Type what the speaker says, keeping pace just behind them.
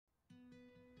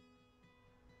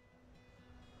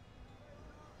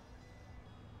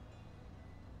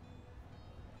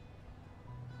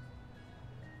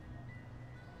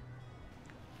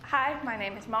Hi, my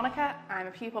name is Monica. I'm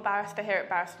a pupil barrister here at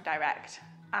Barrister-Direct.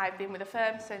 I've been with the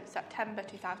firm since September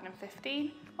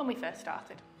 2015 when we first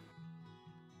started.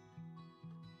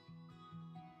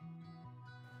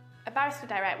 At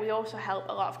Barrister-Direct, we also help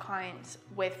a lot of clients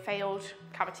with failed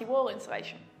cavity wall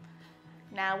insulation.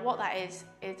 Now, what that is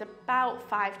about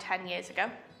 5-10 years ago,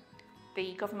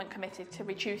 the government committed to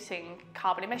reducing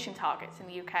carbon emission targets in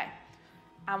the UK.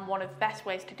 And one of the best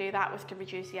ways to do that was to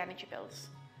reduce the energy bills.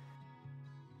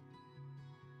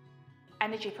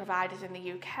 Energy providers in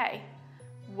the UK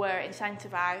were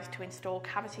incentivised to install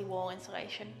cavity wall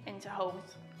insulation into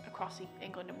homes across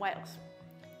England and Wales.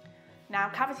 Now,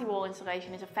 cavity wall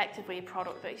insulation is effectively a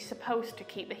product that is supposed to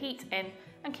keep the heat in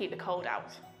and keep the cold out.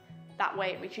 That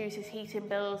way it reduces heating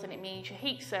bills and it means your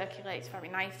heat circulates very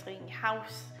nicely in your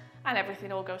house and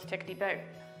everything all goes tickety-boo.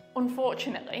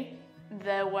 Unfortunately,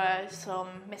 there were some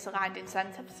misaligned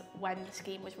incentives when the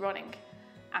scheme was running,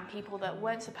 and people that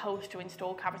weren't supposed to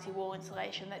install cavity wall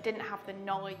insulation, that didn't have the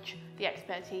knowledge, the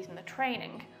expertise and the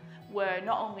training, were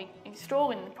not only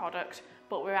installing the product,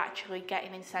 but were actually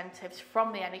getting incentives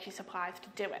from the energy suppliers to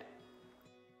do it.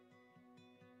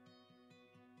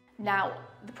 Now,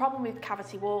 the problem with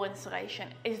cavity wall insulation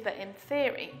is that in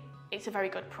theory, it's a very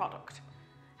good product.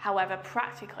 However,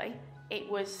 practically,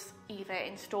 it was either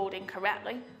installed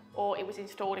incorrectly or it was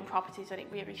installed in properties that it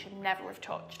really should never have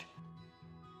touched.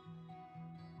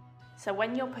 So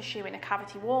when you're pursuing a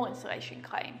cavity wall insulation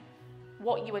claim,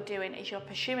 what you are doing is you're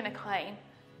pursuing a claim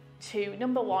to,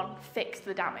 number one, fix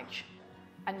the damage,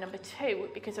 and number two,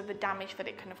 because of the damage that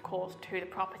it can have caused to the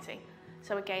property.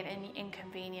 So again, any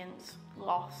inconvenience,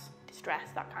 loss, distress,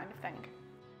 that kind of thing.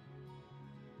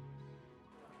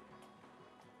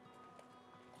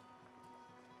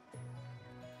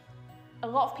 A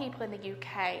lot of people in the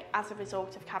UK, as a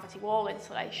result of cavity wall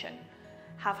insulation,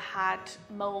 have had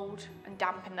mould and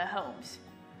damp in their homes.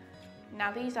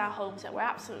 Now, these are homes that were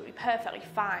absolutely perfectly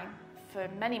fine for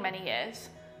many, many years.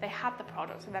 They had the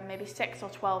product and then maybe 6 or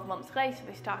 12 months later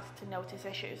they started to notice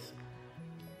issues.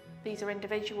 These are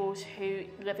individuals who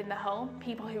live in the home,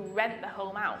 people who rent the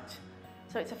home out.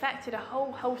 So it's affected a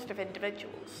whole host of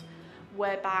individuals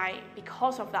whereby,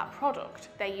 because of that product,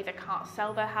 they either can't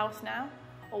sell their house now,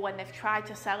 or when they've tried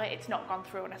to sell it, it's not gone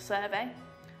through on a survey,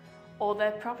 or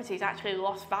their property's actually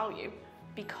lost value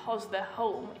because their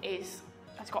home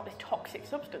has got this toxic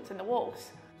substance in the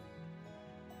walls.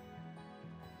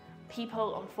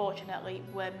 People, unfortunately,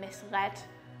 were misled,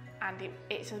 and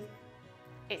it's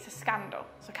a scandal.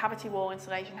 So cavity wall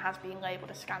insulation has been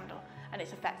labelled a scandal, and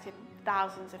it's affected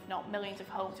thousands, if not millions, of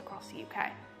homes across the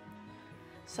UK.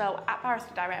 So at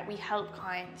Barrister-Direct, we help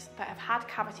clients that have had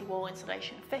cavity wall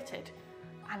insulation fitted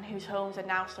and whose homes are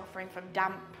now suffering from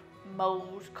damp,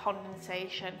 mould,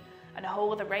 condensation and a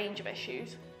whole other range of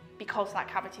issues because that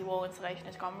cavity wall insulation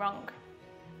has gone wrong.